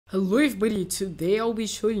Hello everybody, today I'll be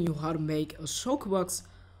showing you how to make a Shulker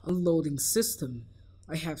unloading system.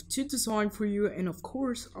 I have two designs for you, and of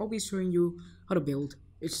course I'll be showing you how to build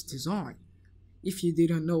each design. If you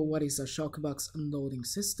didn't know what is a Shulker unloading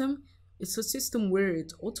system, it's a system where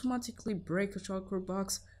it automatically breaks a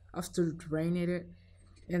Shulker after draining it,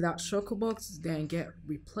 and that Shulker then get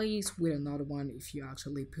replaced with another one if you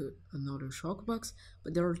actually put another Shulker.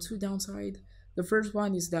 But there are two downsides. The first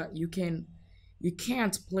one is that you can't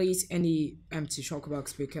place any empty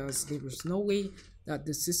Shulker because there is no way that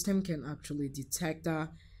the system can actually detect that,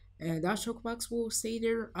 and that Shulker will stay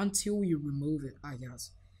there until you remove it, I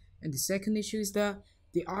guess. And the second issue is that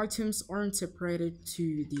the items aren't separated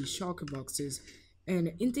to the Shulker,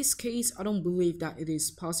 and in this case I don't believe that it is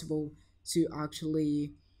possible to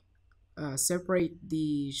actually separate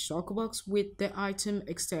the Shulker with the item,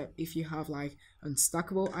 except if you have like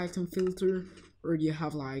unstackable item filter, or you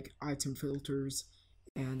have like item filters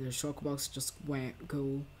and the Shulker just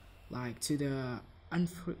go like to the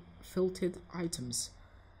unfiltered items.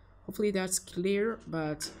 Hopefully that's clear,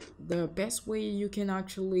 but the best way you can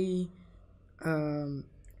actually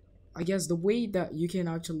I guess the way that you can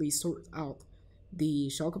actually sort out the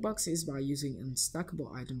Shulker is by using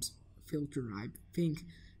unstackable items filter. I think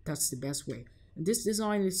that's the best way. And this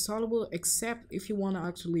design is solvable, except if you want to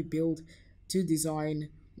actually build two design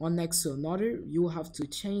one next to another, you will have to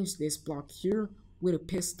change this block here with a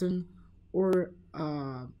piston or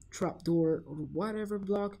a trapdoor or whatever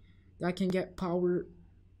block that can get power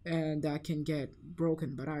and that can get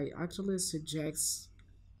broken. But I actually suggest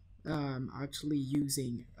actually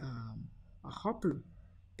using a hopper,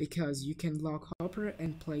 because you can lock hopper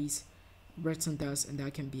and place redstone dust, and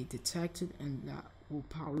that can be detected, and that will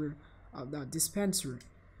power that dispenser.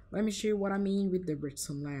 Let me show you what I mean with the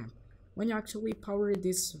redstone lamp. When you actually power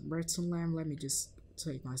this redstone lamp, let me just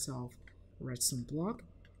take myself a redstone block.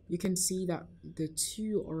 You can see that the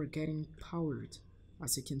two are getting powered,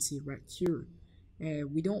 as you can see right here.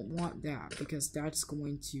 And we don't want that, because that's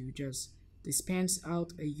going to just dispense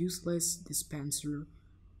out a useless dispenser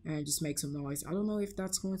and just make some noise. I don't know if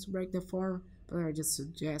that's going to break the farm, but I just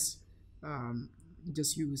suggest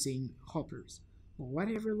just using hoppers or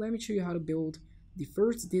whatever. Let me show you how to build the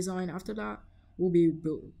first design. After that, we'll be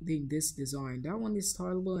building this design. That one is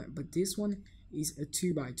tileable, but this one is a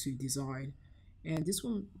 2x2 design, and this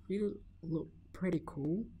one really look pretty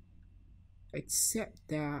cool, except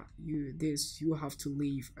that you have to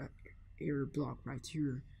leave an air block right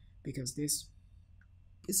here, because this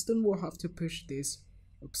piston will have to push this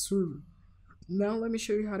observer. Now let me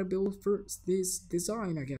show you how to build first this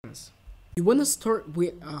design, I guess. You want to start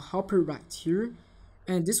with a hopper right here,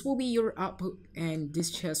 and this will be your output, and this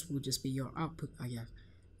chest will just be your output, I guess.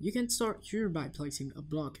 You can start here by placing a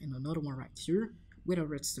block and another one right here with a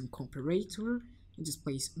redstone comparator, and just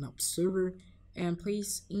place an observer and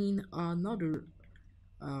place in another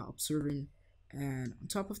observer, and on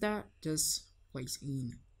top of that just place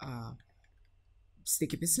in a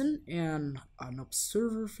sticky piston and an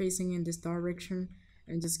observer facing in this direction,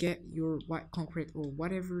 and just get your white concrete or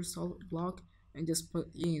whatever solid block and just put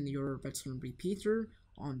in your redstone repeater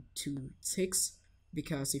on 2 ticks,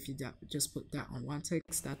 because if you just put that on 1 tick,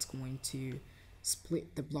 that's going to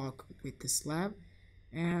split the block with the slab.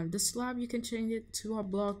 And the slab, you can change it to a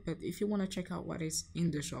block, but if you want to check out what is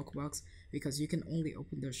in the Shulker, because you can only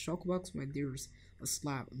open the Shulker when there's a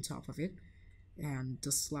slab on top of it, and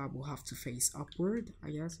the slab will have to face upward,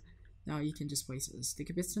 I guess. Now you can just place a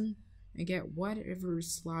sticky piston and get whatever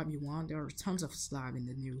slab you want. There are tons of slab in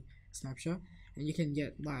the new snapshot, and you can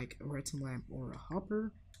get like a redstone lamp or a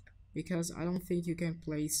hopper, because I don't think you can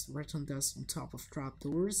place redstone dust on top of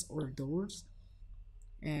trapdoors or doors.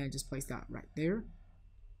 And just place that right there,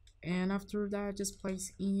 and after that just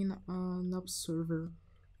place in an observer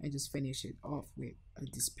and just finish it off with a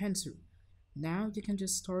dispenser. Now you can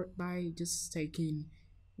just start by just taking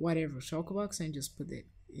whatever Shulker and just put it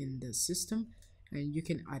in the system, and you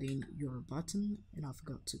can add in your button, and I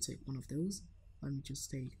forgot to take one of those. Let me just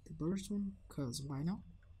take the burst one, cause why not.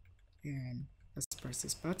 And let's press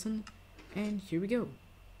this button, and here we go.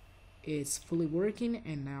 It's fully working,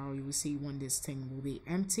 and now you will see when this thing will be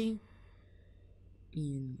empty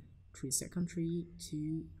in 3 seconds. 3,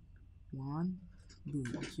 2, 1,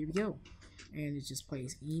 boom. Here we go, and it just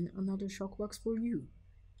plays in another Shulker for you.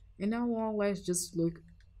 And now let's just look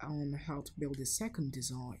on how to build the second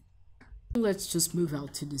design. Let's just move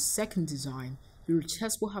out to the second design. Your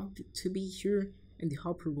chest will have to be here, and the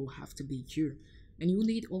hopper will have to be here, and you will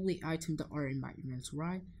need all the items that are in my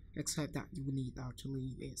inventory, except that you will need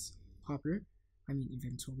actually this hopper,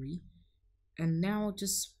 inventory. And now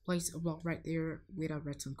just place a block right there with a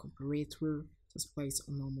redstone comparator, just place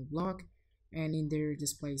a normal block, and in there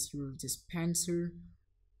just place your dispenser,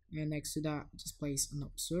 and next to that just place an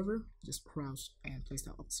observer. Just crouch and place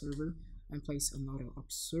that observer, and place another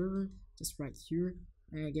observer just right here,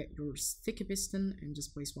 and get your sticky piston and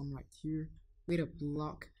just place one right here with a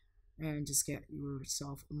block, and just get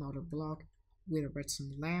yourself another block with a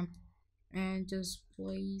redstone lamp, and just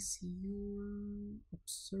place your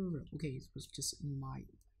observer. Okay, it was just in my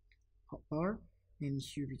hotbar, and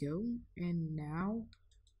here we go. And now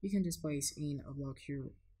you can just place in a block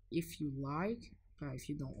here if you like. If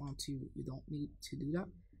you don't want to, you don't need to do that.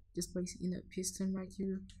 Just place in a piston right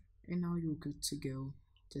here, and now you're good to go.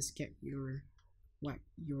 Just get your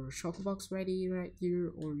shulker box ready right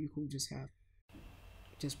here, or you could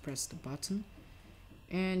just press the button,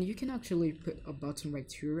 and you can actually put a button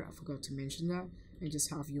right here. I forgot to mention that, and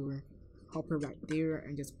just have your hopper right there,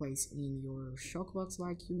 and just place in your shulker box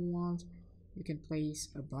like you want. You can place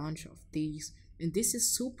a bunch of these, and this is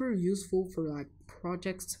super useful for like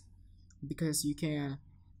projects, because you can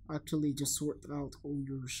actually just sort out all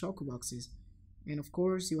your shulker boxes. And of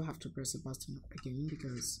course you have to press the button again,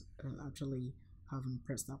 because actually haven't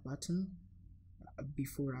pressed that button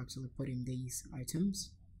before actually putting these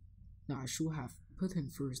items. Now I should have put in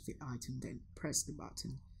first the item, then press the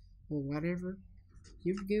button, or whatever.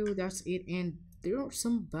 Here we go, that's it. And there are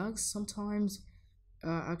some bugs sometimes.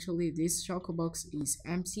 Actually this shulker box is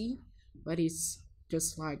empty, but it's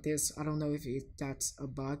just like this. I don't know if that's a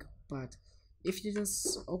bug, but if you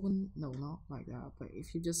just open, no, not like that, but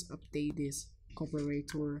if you just update this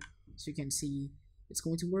comparator, so you can see it's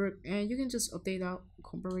going to work, and you can just update that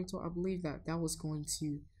comparator. I believe that was going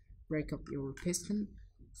to break up your piston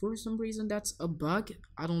for some reason. That's a bug.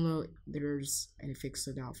 I don't know if there's any fix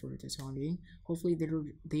to that for the time being. Hopefully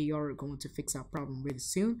they are going to fix that problem really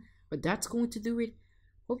soon, but that's going to do it.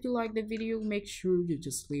 Hope you liked the video. Make sure you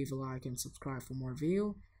just leave a like and subscribe for more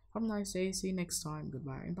video. Have a nice day. See you next time.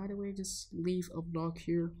 Goodbye. And by the way, just leave a block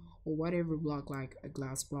here, or whatever block, like a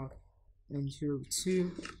glass block, and here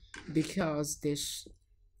too, because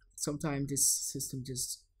sometimes this system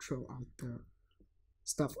just throw out the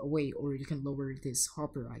stuff away, or you can lower this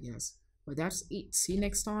hopper, I guess. But that's it. See you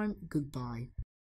next time. Goodbye.